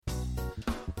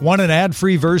Want an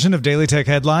ad-free version of Daily Tech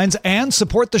Headlines and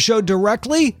support the show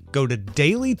directly? Go to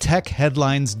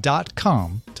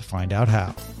dailytechheadlines.com to find out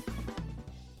how.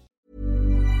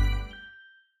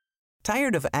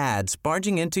 Tired of ads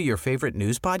barging into your favorite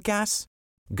news podcasts?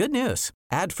 Good news.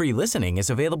 Ad-free listening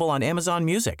is available on Amazon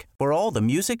Music for all the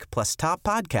music plus top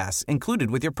podcasts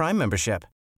included with your Prime membership.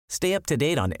 Stay up to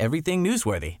date on everything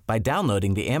newsworthy by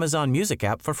downloading the Amazon Music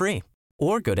app for free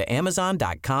or go to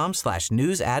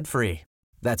amazon.com/news ad free.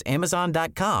 That's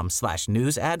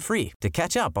amazon.com/news ad free to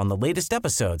catch up on the latest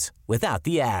episodes without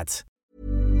the ads.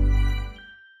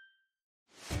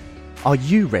 Are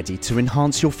you ready to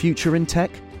enhance your future in tech?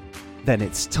 Then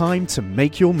it's time to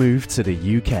make your move to the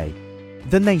UK,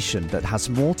 the nation that has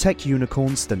more tech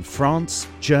unicorns than France,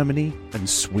 Germany, and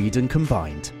Sweden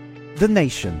combined. The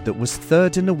nation that was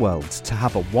third in the world to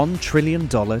have a $1 trillion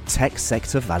tech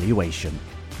sector valuation.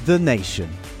 The nation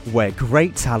where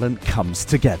great talent comes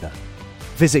together.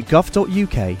 Visit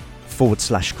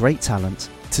gov.uk/great talent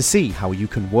to see how you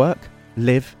can work,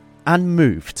 live, and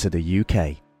move to the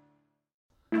UK.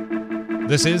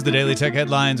 This is the Daily Tech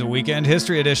Headlines Weekend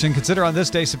History Edition. Consider on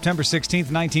this day, September 16th,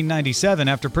 1997,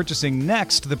 after purchasing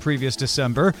Next the previous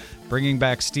December, bringing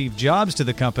back Steve Jobs to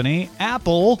the company,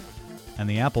 Apple and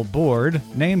the Apple board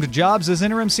named Jobs as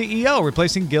interim CEO,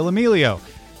 replacing Gil Amelio.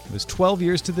 It was 12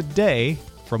 years to the day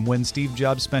from when Steve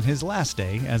Jobs spent his last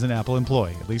day as an Apple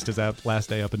employee, at least his last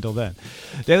day up until then.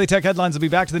 Daily Tech Headlines will be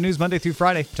back to the news Monday through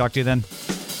Friday. Talk to you then.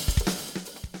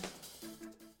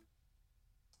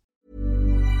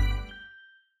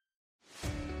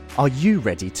 Are you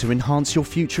ready to enhance your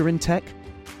future in tech?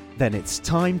 Then it's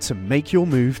time to make your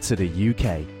move to the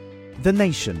UK, the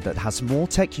nation that has more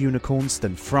tech unicorns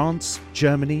than France,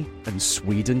 Germany, and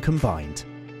Sweden combined.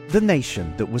 The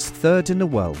nation that was third in the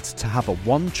world to have a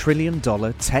 $1 trillion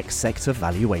tech sector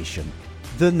valuation.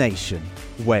 The nation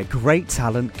where great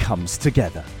talent comes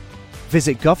together.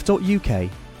 Visit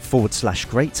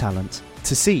gov.uk/great talent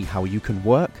to see how you can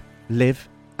work, live,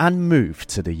 and move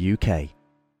to the UK.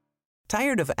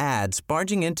 Tired of ads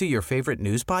barging into your favorite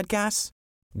news podcasts?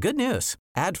 Good news.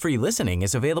 Ad-free listening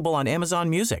is available on Amazon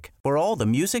Music for all the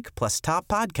music plus top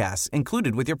podcasts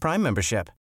included with your Prime membership.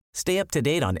 Stay up to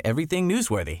date on everything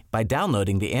newsworthy by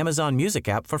downloading the Amazon Music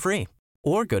app for free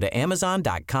or go to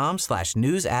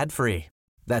amazon.com/news ad free.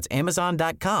 That's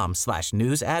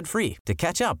amazon.com/news ad free to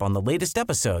catch up on the latest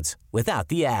episodes without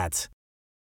the ads.